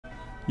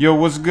Yo,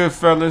 what's good,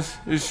 fellas?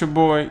 It's your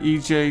boy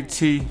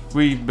EJT.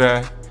 We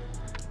back.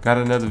 Got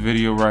another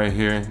video right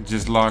here.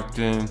 Just locked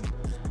in.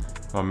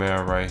 My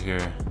man right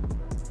here.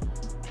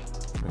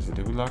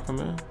 Did we lock him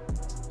in?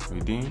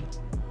 Redeem?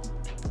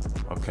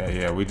 Okay,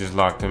 yeah, we just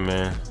locked him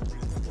in.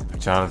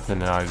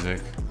 Jonathan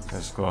Issac.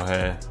 Let's go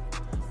ahead.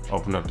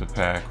 Open up the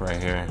pack right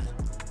here.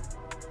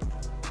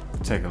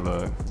 Take a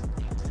look.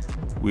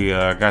 We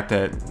got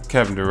that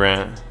Kevin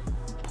Durant.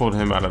 Pulled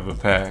him out of a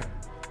pack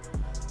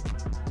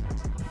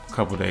a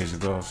couple days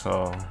ago,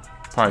 so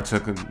probably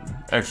took an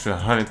extra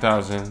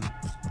 100,000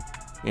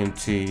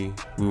 MT.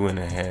 We went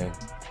ahead,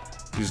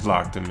 just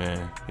locked him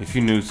in. If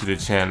you're new to the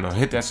channel,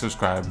 hit that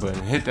subscribe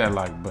button, hit that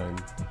like button.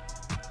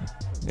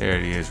 There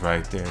it is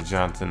right there,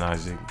 Jonathan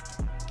Issac.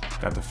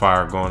 Got the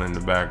fire going in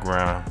the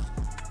background.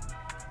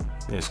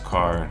 This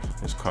card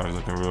is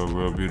looking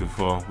real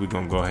beautiful. We're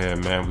gonna go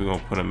ahead, man. We're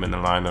gonna put him in the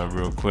lineup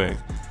real quick.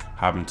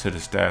 Hop into the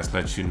stats,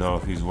 let you know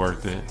if he's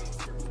worth it.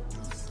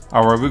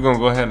 All right, we're gonna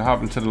go ahead and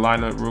hop into the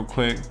lineup real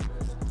quick.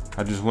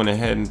 I just went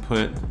ahead and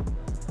put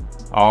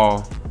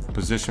all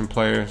position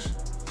players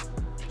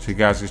so you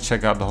guys can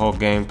check out the whole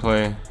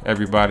gameplay.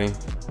 Everybody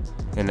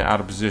in the out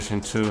of position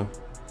too.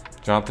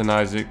 Jonathan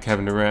Issac,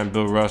 Kevin Durant,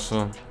 Bill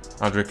Russell,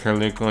 Andre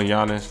Karolinko, and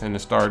Giannis in the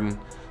starting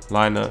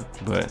lineup.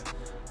 But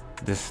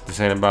this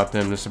ain't about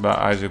them. This is about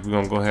Isaac. We're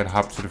gonna go ahead and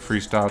hop to the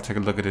freestyle. Take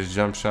a look at his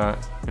jump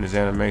shot and his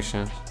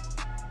animations.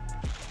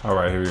 All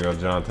right, here we go,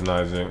 Jonathan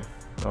Issac.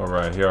 All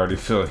right, he already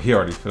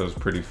feels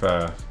pretty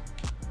fast.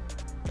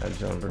 That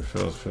jumper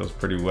feels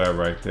pretty wet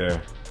right there.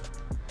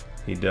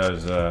 He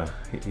does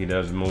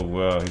move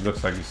well. He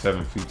looks like he's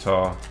 7 feet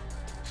tall.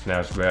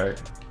 Snatch back,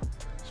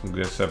 some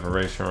good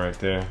separation right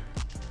there.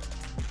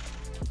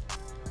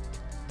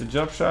 The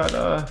jump shot,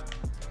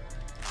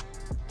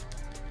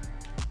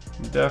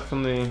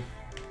 definitely.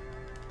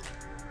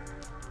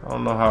 I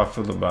don't know how I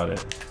feel about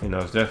it. You know,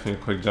 it's definitely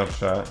a quick jump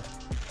shot.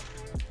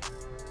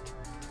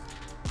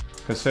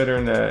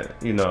 Considering that,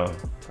 you know,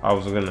 I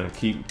was gonna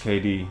keep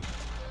KD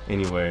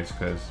anyways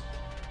because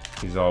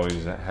he's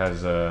always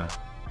has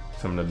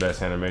some of the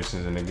best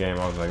animations in the game.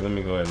 I was like, let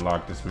me go ahead and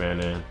lock this man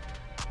in.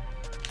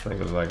 I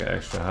think it was like an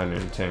extra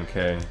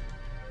 110K.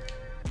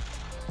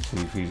 See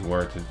if he's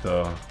worth it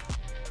though.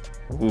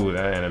 Ooh,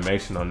 that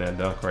animation on that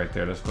dunk right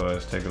there. Let's go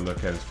ahead and take a look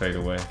at his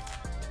fadeaway.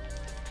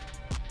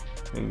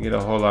 You can get a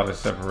whole lot of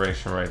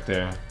separation right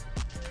there.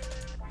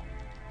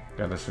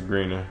 Got us a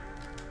greener.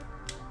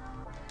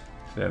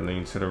 That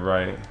lean to the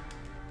right,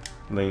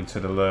 lean to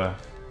the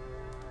left.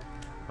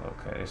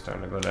 Okay, it's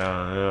starting to go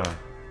down now.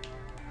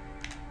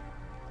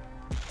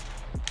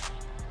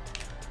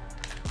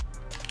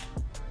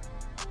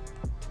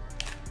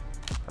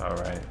 All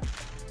right,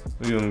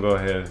 we're gonna go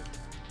ahead.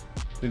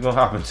 We're gonna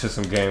hop into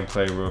some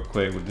gameplay real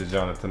quick with the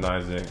Jonathan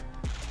Issac.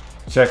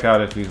 Check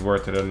out if he's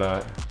worth it or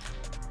not.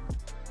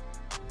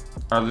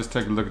 All right, let's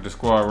take a look at the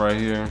squad right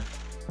here.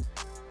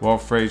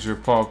 Walt Frazier,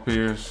 Paul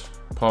Pierce,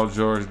 Paul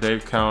George,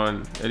 Dave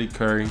Cowan, Eddie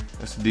Curry.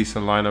 That's a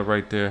decent lineup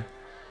right there.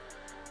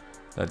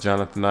 That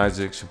Jonathan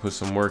Issac should put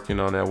some work in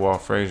on that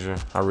Walt Frazier.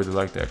 I really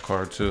like that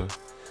card too,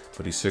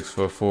 but he's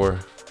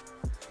 6'4".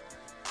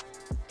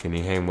 Can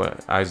he hang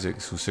with Isaac,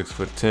 who's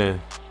 6'10"?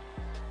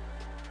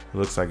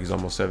 Looks like he's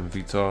almost 7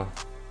 feet tall.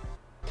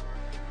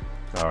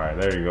 All right,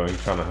 there you go.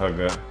 He's trying to hug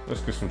up.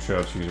 Let's get some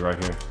trail cheese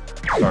right here.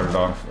 Started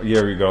off.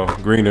 Here we go.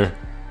 Greener.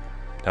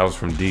 That was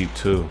from deep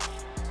too.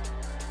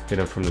 Hit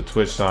him from the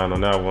Twitch sign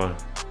on that one.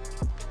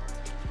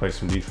 Play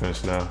some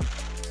defense now.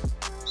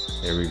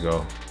 Here we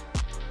go.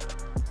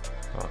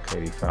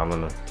 Okay, he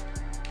fouling him.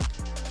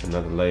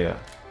 Another layup.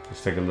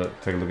 Let's take a look.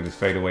 Take a look at this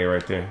fadeaway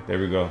right there. There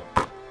we go.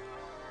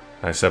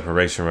 Nice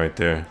separation right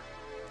there.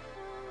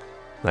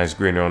 Nice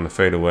greener on the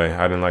fadeaway.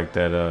 I didn't like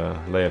that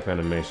layup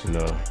animation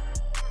though.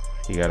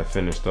 You gotta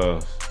finish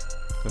those.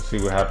 Let's see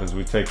what happens.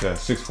 We take a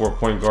 6'4"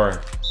 point guard.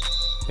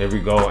 There we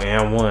go,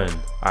 and one.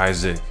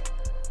 Isaac.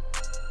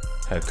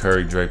 Had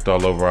Curry draped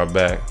all over our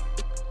back.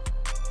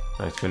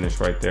 Nice finish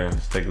right there.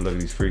 Let's take a look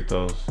at these free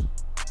throws.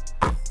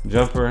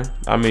 Jumper,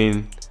 I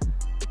mean,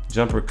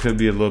 jumper could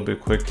be a little bit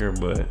quicker,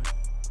 but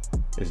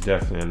it's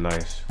definitely a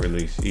nice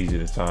release, easy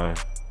to time.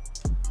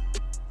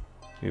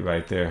 Be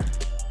right there.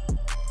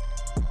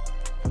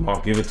 Come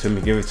on, give it to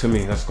me, give it to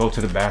me. Let's go to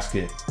the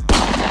basket.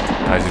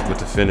 Isaac with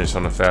the finish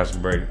on the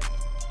fast break.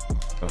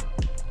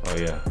 Oh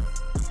yeah.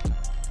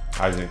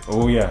 Isaac,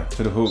 oh yeah,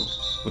 to the hoop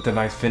with a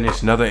nice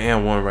finish. Another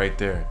and one right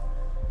there.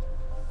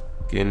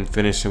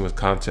 Finishing with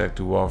contact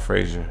to Walt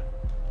Frazier.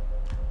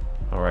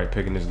 All right,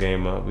 picking this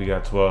game up. We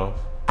got 12.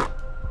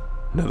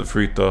 Another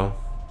free throw.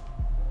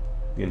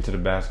 Getting to the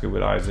basket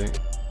with Isaac.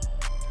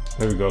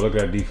 There we go. Look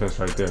at that defense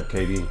right there.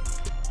 KD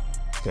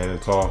standing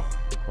tall.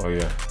 Oh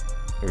yeah.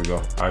 Here we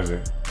go.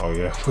 Isaac. Oh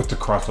yeah. With the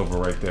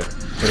crossover right there. To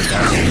the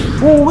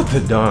basket. Ooh, with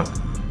the dunk.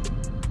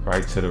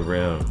 Right to the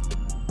rim.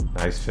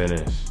 Nice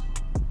finish.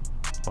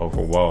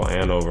 Over Wall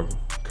and over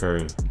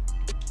Curry.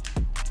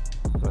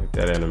 Like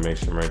that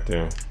animation right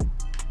there.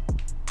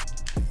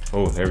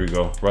 Oh, there we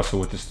go.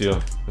 Russell with the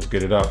steal. Let's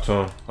get it out to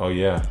him. Oh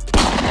yeah.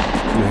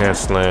 Two-hand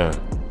slam.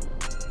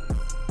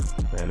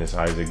 And this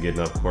Isaac getting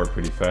up court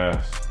pretty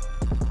fast.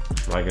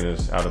 Liking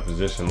his out of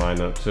position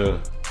lineup too.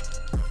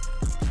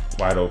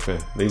 Wide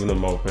open, leaving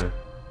him open.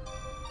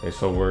 They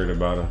so worried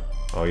about him.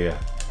 Oh yeah,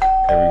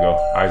 there we go.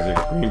 Isaac,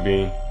 green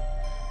bean.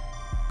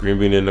 Green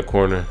bean in the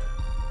corner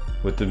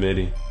with the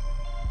midi.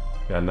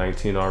 Got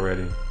 19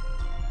 already.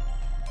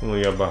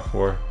 Only up by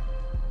 4.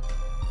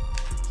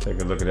 Take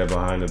a look at that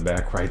behind the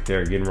back right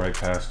there, getting right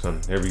past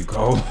him. There we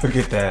go, look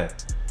at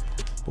that.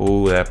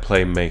 Ooh, that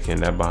playmaking,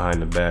 that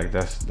behind the back.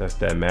 That's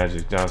that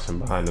Magic Johnson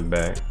behind the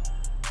back.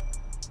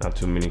 Not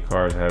too many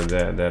cards have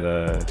that.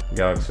 That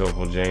Galaxy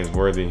Opal James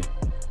Worthy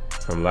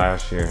from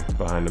last year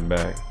behind the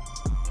back.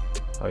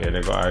 Oh yeah,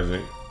 there go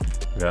Isaac.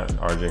 Got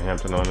RJ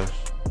Hampton on us.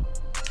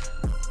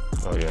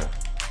 Oh yeah.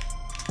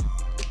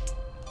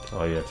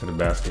 Oh yeah, to the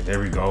basket. There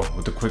we go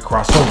with the quick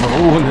crossover.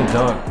 Ooh, and the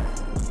dunk.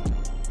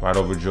 Right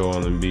over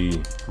Joel and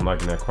Embiid. I'm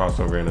liking that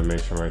crossover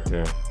animation right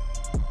there.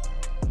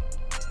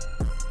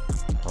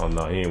 Oh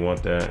no, he ain't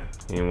want that.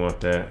 He ain't want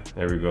that.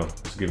 There we go.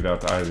 Let's give it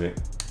out to Isaac.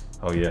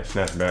 Oh yeah,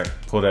 snatch back.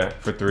 Pull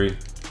that for 3.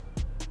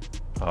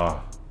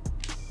 Ah.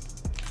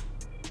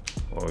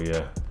 Oh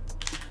yeah.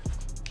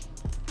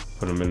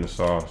 Put him in the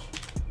sauce.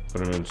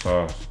 Put him in the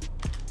sauce.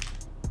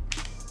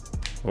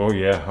 Oh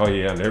yeah, oh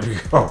yeah, there we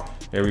go.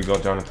 There we go,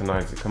 Jonathan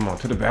Issac. Come on,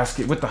 to the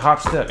basket with the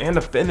hop step and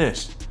the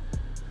finish.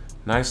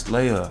 Nice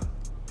layup.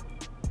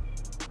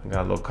 I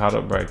got a little caught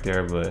up right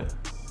there, but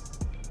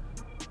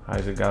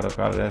Isaac got up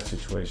out of that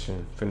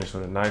situation. Finished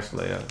with a nice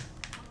layup.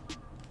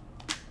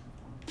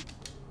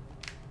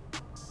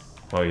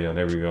 Oh yeah,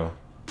 there we go.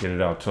 Get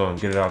it out to him,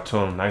 get it out to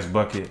him. Nice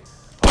bucket.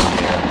 Oh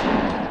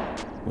yeah.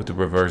 With the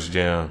reverse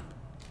jam.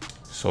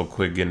 So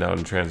quick getting out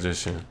in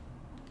transition.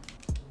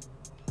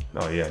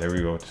 Oh yeah, there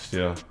we go with the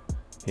steal.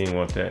 He didn't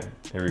want that.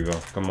 Here we go,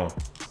 come on.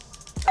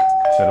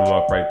 Set him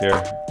up right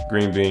there.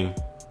 Green bean.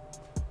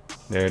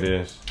 There it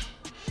is.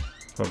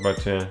 12 by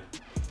 10.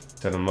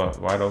 Set him up,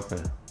 wide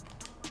open.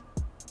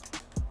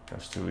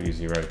 That's too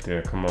easy right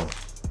there, come on.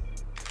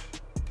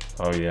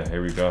 Oh yeah,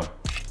 here we go.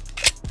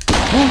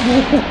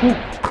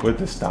 With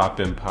the stop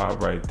and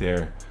pop right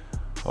there.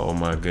 Oh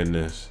my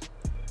goodness.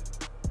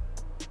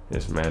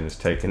 This man is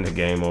taking the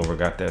game over.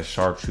 Got that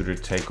sharpshooter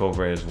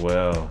takeover as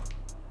well.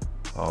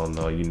 Oh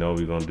no, you know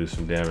we're gonna do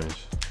some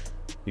damage.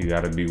 You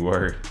gotta be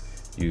worried.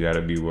 You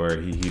gotta be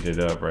worried. He heated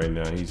up right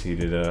now. He's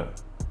heated up.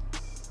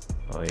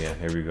 Oh yeah,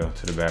 here we go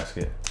to the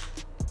basket.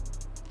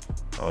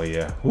 Oh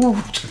yeah, woo.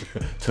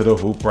 To the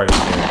hoop right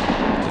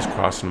there. Just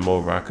crossing him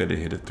over. I could have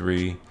hit a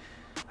 3.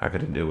 I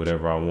could have did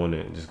whatever I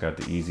wanted. Just got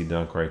the easy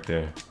dunk right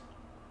there.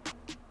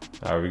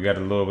 All right, we got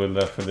a little bit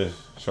left for this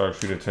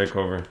sharpshooter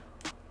takeover.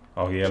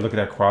 Oh yeah, look at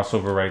that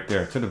crossover right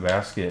there to the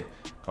basket.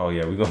 Oh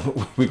yeah,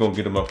 we gonna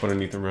get him up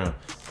underneath the rim.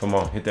 Come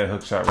on, hit that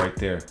hook shot right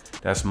there.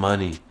 That's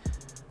money.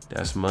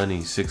 That's money.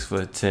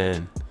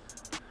 6'10",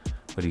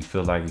 but he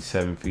feel like he's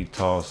 7 feet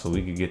tall, so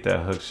we could get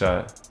that hook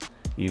shot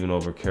even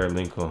over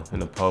Karolinko in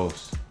the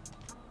post.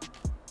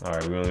 All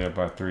right, we only up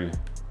by 3.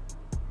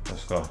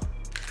 Let's go.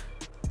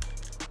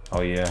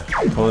 Oh yeah,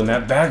 pulling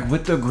that back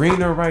with the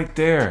greener right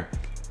there.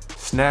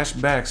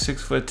 Snatch back,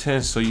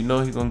 6'10", so you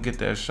know he's gonna get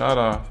that shot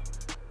off.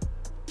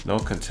 No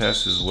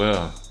contest as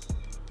well.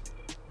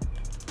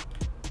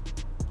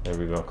 There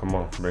we go, come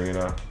on, bring it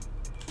up.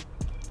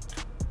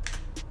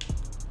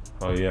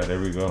 Oh yeah, there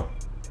we go.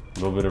 A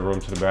little bit of room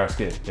to the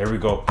basket. There we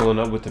go, pulling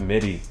up with the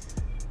midi.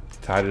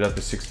 Tied it up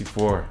to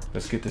 64.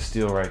 Let's get the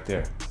steal right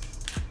there.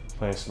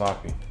 Playing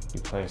sloppy, you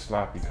playing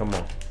sloppy, come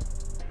on.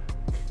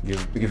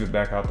 Give it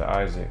back out to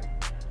Isaac.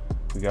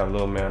 We got a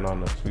little man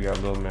on us, we got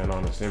a little man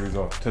on us. There we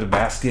go, to the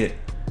basket.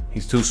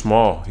 He's too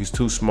small, he's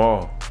too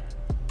small.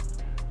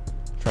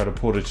 Try to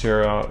pull the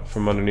chair out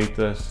from underneath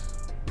us.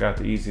 Got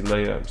the easy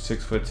layup,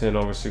 6'10"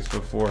 over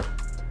 6'4".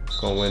 It's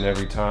gonna win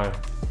every time.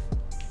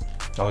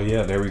 Oh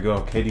yeah, there we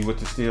go. Katie with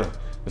the steal.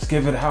 Let's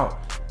give it out.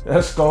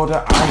 Let's go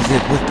to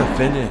Isaac with the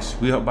finish.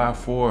 We up by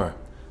 4.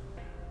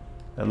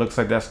 That looks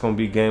like that's gonna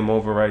be game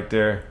over right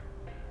there.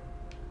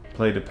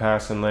 Played the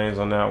passing lanes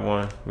on that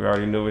one. We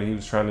already knew what he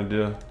was trying to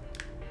do.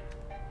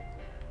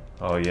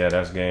 Oh yeah,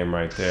 that's game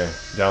right there.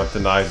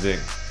 Jonathan Issac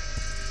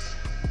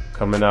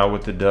coming out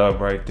with the dub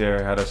right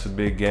there. Had us a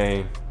big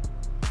game.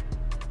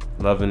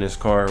 Loving this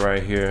card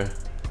right here.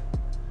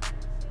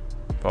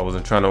 If I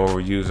wasn't trying to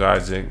overuse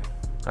Isaac,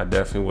 I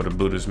definitely would have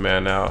blew this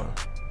man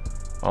out.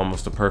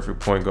 Almost a perfect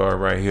point guard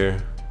right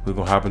here. We're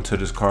gonna hop into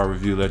this card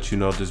review, let you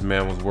know if this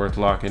man was worth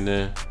locking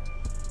in.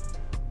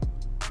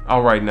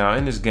 All right, now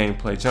in this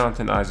gameplay,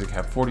 Jonathan Issac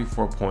had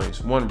 44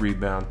 points, 1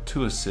 rebound,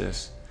 2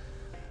 assists,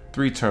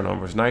 3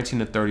 turnovers,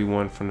 19 of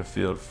 31 from the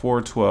field,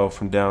 4-12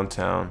 from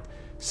downtown,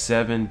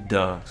 7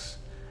 dunks.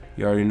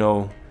 You already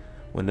know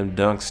when them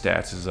dunk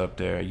stats is up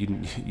there,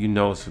 you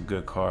know it's a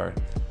good card.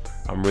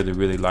 I'm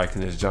really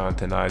liking this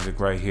Jonathan Issac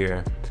right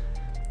here.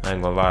 I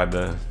ain't gonna lie,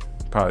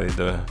 probably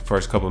the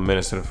first couple of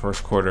minutes of the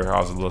first quarter, I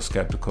was a little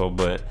skeptical,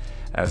 but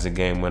as the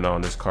game went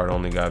on, this card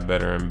only got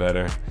better and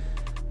better.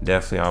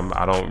 Definitely,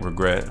 I don't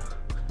regret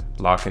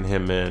locking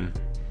him in.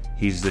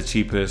 He's the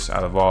cheapest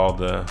out of all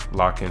the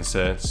lock-in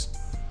sets.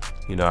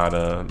 You know, out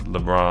of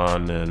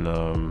LeBron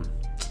and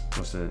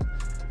what's it,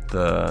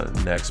 the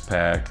next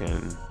pack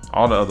and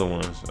all the other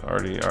ones.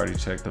 Already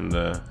checked them.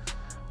 The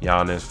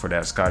Giannis for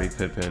that Scottie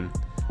Pippen.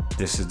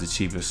 This is the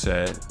cheapest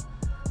set.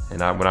 And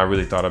when I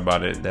really thought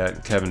about it,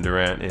 that Kevin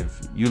Durant, if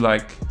you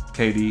like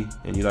KD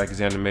and you like his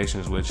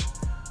animations, which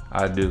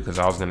I do, because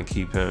I was gonna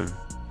keep him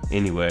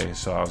anyway,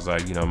 so I was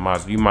like, you know,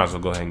 you might as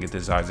well go ahead and get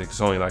this Isaac.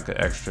 It's only like an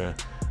extra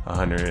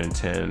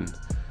 110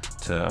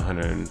 to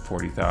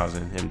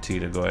 140,000 MT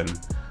to go ahead and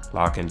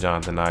lock in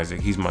Jonathan Isaac.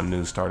 He's my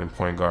new starting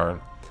point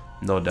guard,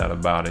 no doubt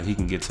about it. He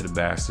can get to the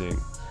basket.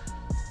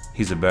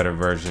 He's a better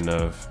version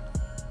of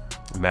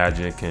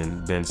Magic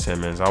and Ben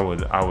Simmons. I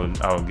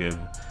would give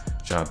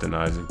Jonathan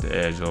Isaac the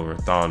edge over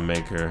Thon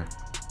Maker.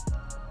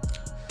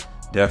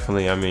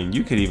 Definitely, I mean,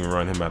 you could even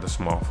run him at the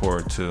small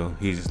forward too.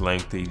 He's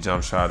lengthy,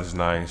 jump shot is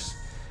nice,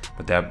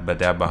 but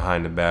that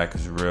behind the back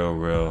is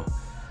real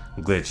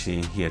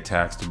glitchy. He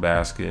attacks the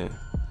basket.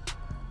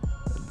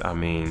 I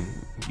mean,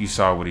 you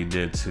saw what he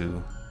did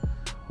to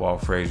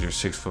Walt Frazier,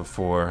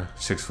 6'4",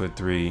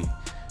 6'3".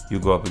 You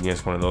go up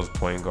against one of those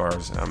point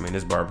guards. I mean,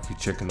 it's barbecue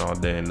chicken all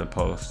day in the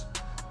post.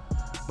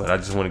 But I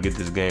just want to get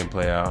this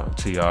gameplay out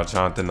to y'all.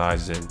 Jonathan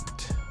Isaac,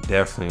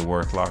 definitely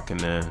worth locking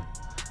in.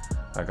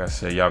 Like I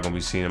said, y'all gonna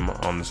be seeing him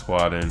on the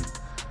squad and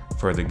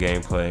further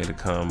gameplay to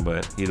come.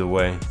 But either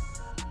way,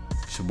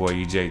 it's your boy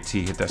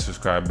EJT. Hit that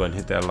subscribe button,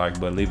 hit that like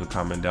button, leave a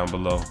comment down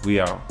below. We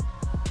out.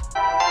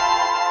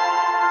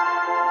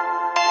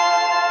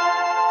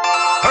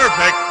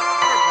 Perfect.